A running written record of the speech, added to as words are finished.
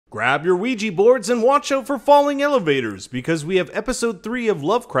Grab your Ouija boards and watch out for falling elevators, because we have episode 3 of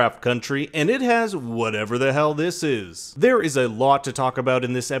Lovecraft Country, and it has whatever the hell this is. There is a lot to talk about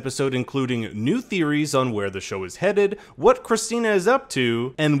in this episode, including new theories on where the show is headed, what Christina is up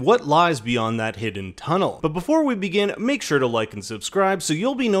to, and what lies beyond that hidden tunnel. But before we begin, make sure to like and subscribe so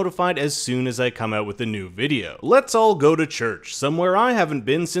you'll be notified as soon as I come out with a new video. Let's all go to church, somewhere I haven't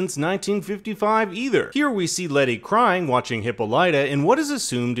been since 1955 either. Here we see Letty crying watching Hippolyta in what is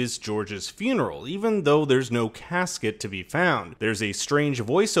assumed is George's funeral, even though there's no casket to be found. There's a strange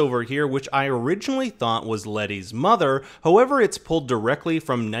voiceover here which I originally thought was Letty's mother, however it's pulled directly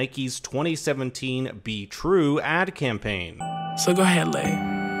from Nike's 2017 Be True ad campaign. So go ahead, Letty.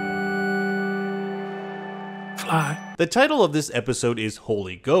 Fly. The title of this episode is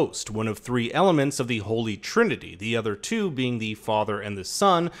Holy Ghost, one of 3 elements of the Holy Trinity, the other 2 being the Father and the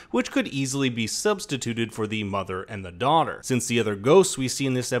Son, which could easily be substituted for the Mother and the Daughter. Since the other ghosts we see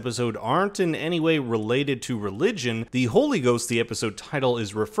in this episode aren't in any way related to religion, the Holy Ghost the episode title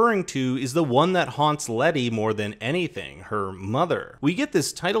is referring to is the one that haunts Letty more than anything, her mother. We get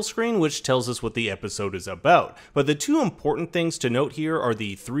this title screen which tells us what the episode is about, but the 2 important things to note here are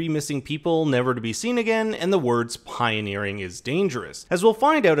the 3 missing people never to be seen again and the words pioneering is dangerous. As we'll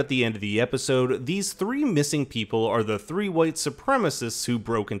find out at the end of the episode, these 3 missing people are the 3 white supremacists who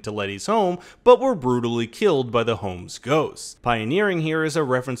broke into Letty's home but were brutally killed by the home's ghosts. Pioneering here is a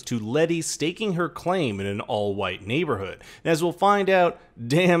reference to Letty staking her claim in an all-white neighborhood. And as we'll find out,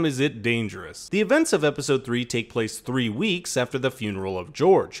 damn is it dangerous. The events of episode 3 take place 3 weeks after the funeral of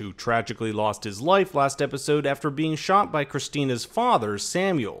George, who tragically lost his life last episode after being shot by Christina's father,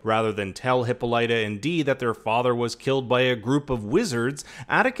 Samuel. Rather than tell Hippolyta and Dee that their father was killed by a group of wizards,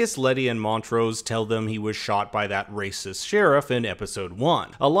 Atticus, Letty, and Montrose tell them he was shot by that racist sheriff in episode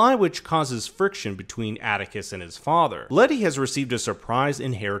 1, a lie which causes friction between Atticus and his father. Letty has received a surprise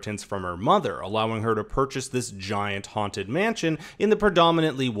inheritance from her mother, allowing her to purchase this giant haunted mansion in the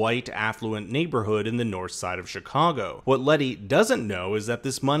predominantly white, affluent neighborhood in the north side of Chicago. What Letty doesn't know is that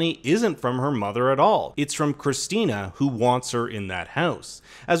this money isn't from her mother at all. It's from Christina, who wants her in that house.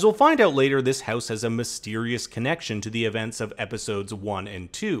 As we'll find out later, this house has a mysterious connection to the events of episodes 1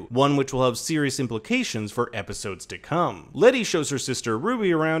 and 2, one which will have serious implications for episodes to come. Letty shows her sister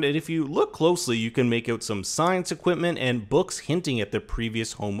Ruby around, and if you look closely you can make out some science equipment and books hinting at the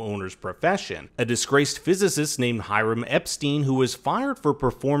previous homeowner's profession. A disgraced physicist named Hiram Epstein who was fired for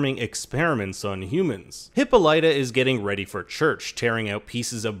performing experiments on humans. Hippolyta is getting ready for church, tearing out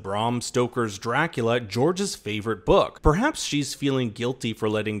pieces of Bram Stoker's Dracula, George's favorite book. Perhaps she's feeling guilty for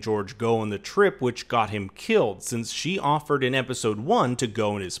letting George go on the trip which got him killed, since she offered in episode 1 to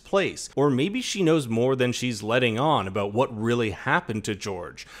go in his place. Or maybe she knows more than she's letting on about what really happened to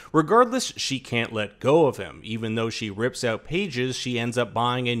George. Regardless, she can't let go of him. Even though she rips out pages, she ends up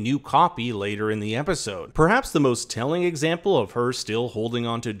buying a new copy later in the episode. Perhaps the most telling example of her still holding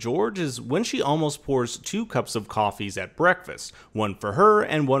on to George is when she almost pours 2 cups of coffees at breakfast, one for her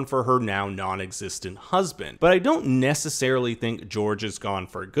and one for her now non-existent husband. But I don't necessarily think George is gone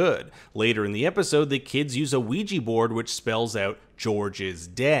for good. Later in the episode, the kids use a Ouija board which spells out George is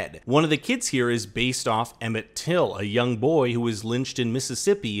dead. One of the kids here is based off Emmett Till, a young boy who was lynched in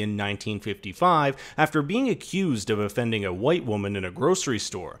Mississippi in 1955 after being accused of offending a white woman in a grocery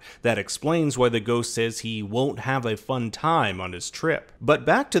store. That explains why the ghost says he won't have a fun time on his trip. But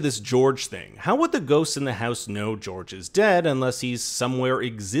back to this George thing. How would the ghosts in the house know George is dead unless he's somewhere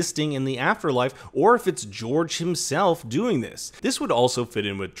existing in the afterlife, or if it's George himself doing this? This would also fit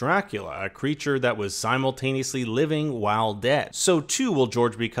in with Dracula, a creature that was simultaneously living while dead. So too will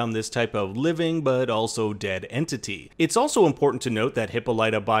George become this type of living but also dead entity. It's also important to note that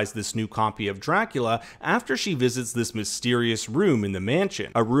Hippolyta buys this new copy of Dracula after she visits this mysterious room in the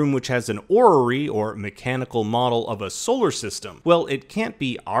mansion, a room which has an orrery or mechanical model of a solar system. Well, it can't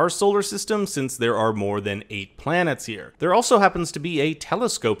be our solar system since there are more than 8 planets here. There also happens to be a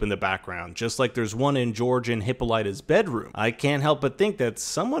telescope in the background, just like there's one in George and Hippolyta's bedroom. I can't help but think that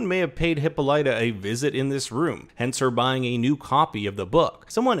someone may have paid Hippolyta a visit in this room, hence her buying a new copy of the book.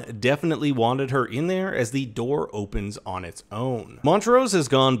 Someone definitely wanted her in there as the door opens on its own. Montrose has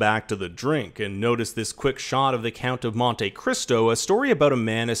gone back to the drink and noticed this quick shot of the Count of Monte Cristo, a story about a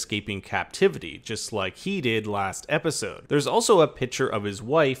man escaping captivity, just like he did last episode. There's also a picture of his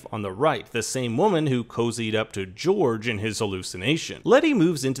wife on the right, the same woman who cozied up to George in his hallucination. Letty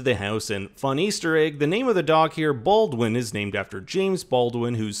moves into the house, and fun Easter egg, the name of the dog here, Baldwin, is named after James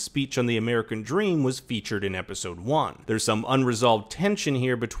Baldwin, whose speech on the American Dream was featured in in episode 1. There's some unresolved tension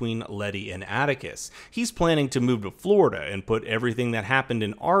here between Letty and Atticus. He's planning to move to Florida and put everything that happened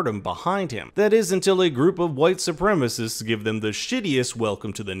in Artem behind him. That is until a group of white supremacists give them the shittiest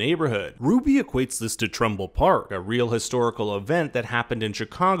welcome to the neighborhood. Ruby equates this to Trumbull Park, a real historical event that happened in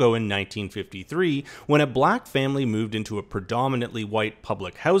Chicago in 1953 when a black family moved into a predominantly white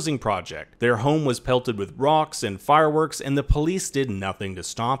public housing project. Their home was pelted with rocks and fireworks, and the police did nothing to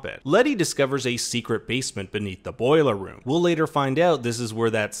stop it. Letty discovers a secret basement beneath the boiler room. We'll later find out this is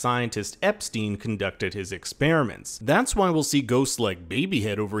where that scientist Epstein conducted his experiments. That's why we'll see ghosts like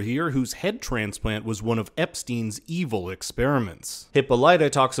Babyhead over here, whose head transplant was one of Epstein's evil experiments. Hippolyta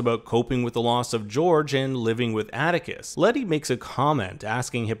talks about coping with the loss of George and living with Atticus. Letty makes a comment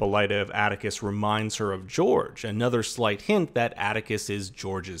asking Hippolyta if Atticus reminds her of George, another slight hint that Atticus is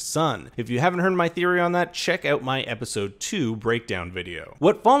George's son. If you haven't heard my theory on that, check out my episode 2 breakdown video.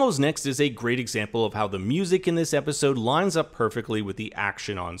 What follows next is a great example of how the music in this episode lines up perfectly with the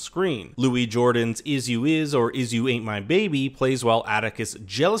action on screen. Louis Jordan's Is You Is or Is You Ain't My Baby plays while Atticus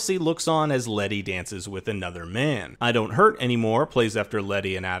jealously looks on as Letty dances with another man. I Don't Hurt Anymore plays after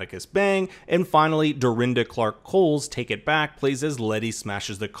Letty and Atticus bang, and finally Dorinda Clark Cole's Take It Back plays as Letty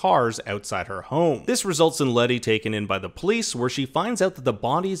smashes the cars outside her home. This results in Letty taken in by the police, where she finds out that the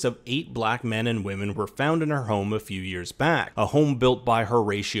bodies of 8 black men and women were found in her home a few years back, a home built by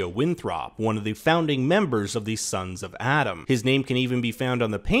Horatio Winthrop, one of the founding members of the Sons of Adam. His name can even be found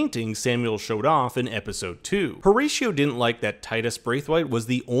on the painting Samuel showed off in episode 2. Horatio didn't like that Titus Braithwaite was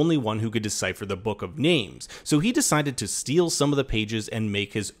the only one who could decipher the Book of Names, so he decided to steal some of the pages and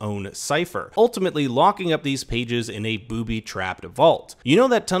make his own cipher, ultimately locking up these pages in a booby-trapped vault. You know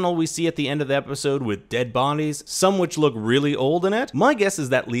that tunnel we see at the end of the episode with dead bodies, some which look really old in it? My guess is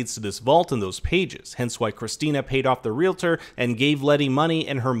that leads to this vault and those pages, hence why Christina paid off the realtor and gave Letty money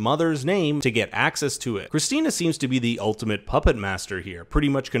in her mother's name to get access to it. Christina seems to be the ultimate puppet master here, pretty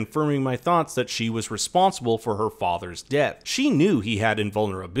much confirming my thoughts that she was responsible for her father's death. She knew he had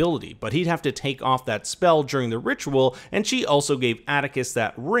invulnerability, but he'd have to take off that spell during the ritual, and she also gave Atticus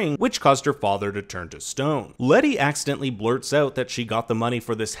that ring, which caused her father to turn to stone. Letty accidentally blurts out that she got the money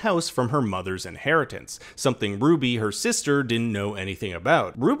for this house from her mother's inheritance, something Ruby, her sister, didn't know anything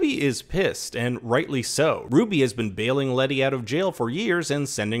about. Ruby is pissed, and rightly so. Ruby has been bailing Letty out of jail for years and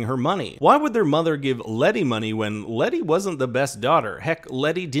sending her money. Why would their mother give Letty money when Letty wasn't the best daughter? Heck,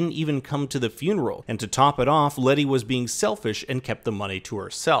 Letty didn't even come to the funeral, and to top it off, Letty was being selfish and kept the money to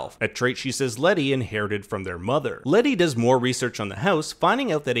herself, a trait she says Letty inherited from their mother. Letty does more research on the house,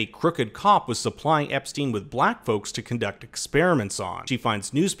 finding out that a crooked cop was supplying Epstein with black folks to conduct experiments on. She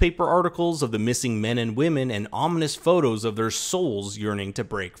finds newspaper articles of the missing men and women and ominous photos of their souls yearning to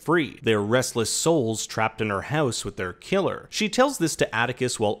break free, their restless souls trapped in her house with their killer. She tells this to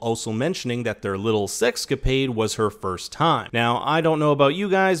Atticus while also mentioning that their little sexcapade was her first time. Now, I don't know about you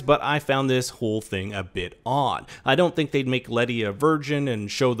guys, but I found this whole thing a bit odd. I don't think they'd make Letty a virgin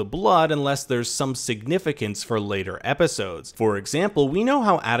and show the blood unless there's some significance for later episodes. For example, we know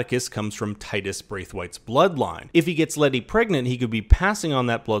how Atticus comes from Titus Braithwaite's bloodline. If he gets Letty pregnant, he could be passing on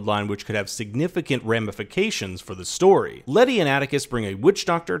that bloodline, which could have significant ramifications for the story. Letty and Atticus bring a witch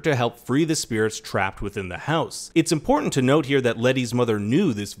doctor to help free the spirits trapped within the house. It's important to note here that Letty's mother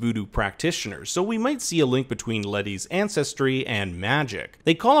knew this voodoo practitioner, so we might see a link between Letty's ancestry and magic.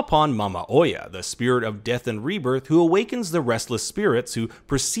 They call upon Mama Oya, the spirit of death and rebirth, who awakens the restless spirits who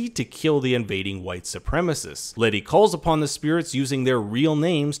proceed to kill the invading white supremacists. Letty calls upon the spirits using their real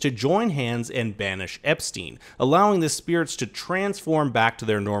names to join hands and banish Epstein, allowing the spirits to transform back to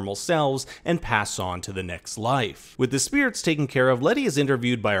their normal selves and pass on to the next life. With the spirits taken care of, Letty is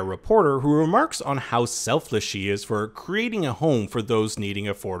interviewed by a reporter who remarks on how selfless she is for creating a home for those needing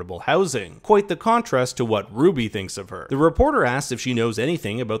affordable housing. Quite the contrast to what Ruby thinks of her. The reporter asks if she knows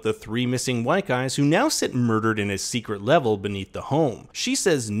anything about the 3 missing white guys who now sit murdered in a secret level beneath the home. She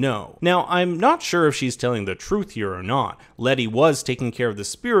says no. Now, I'm not sure if she's telling the truth here or not. Letty was taking care of the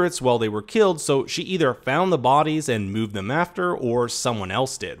spirits while they were killed, so she either found the bodies and moved them after, or someone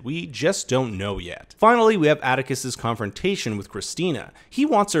else did. We just don't know yet. Finally, we have Atticus's confrontation with Christina. He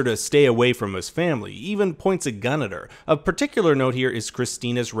wants her to stay away from his family, even points a gun at her. Of particular note here is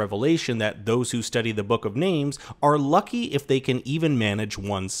Christina's revelation that those who study the Book of Names are lucky if they can even manage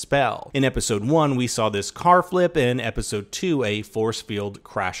one spell. In episode 1, we saw this car flip, and episode 2, a force field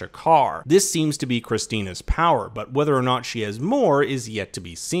crash a car. This seems to be Christina's power, but whether or not she has more is yet to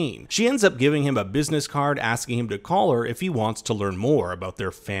be seen. She ends up giving him a business card asking him to call her if he wants to learn more about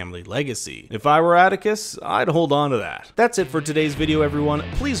their family legacy. If I were Atticus, I'd hold on to that. That's it for today's video, everyone.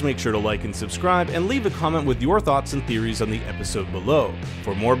 Please make sure to like and subscribe, and leave a comment with your thoughts and theories on the episode below.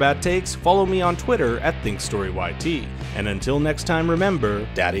 For more bad takes, follow me me on Twitter at ThinkStoryYT. And until next time, remember,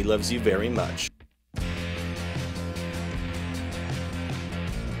 Daddy loves you very much.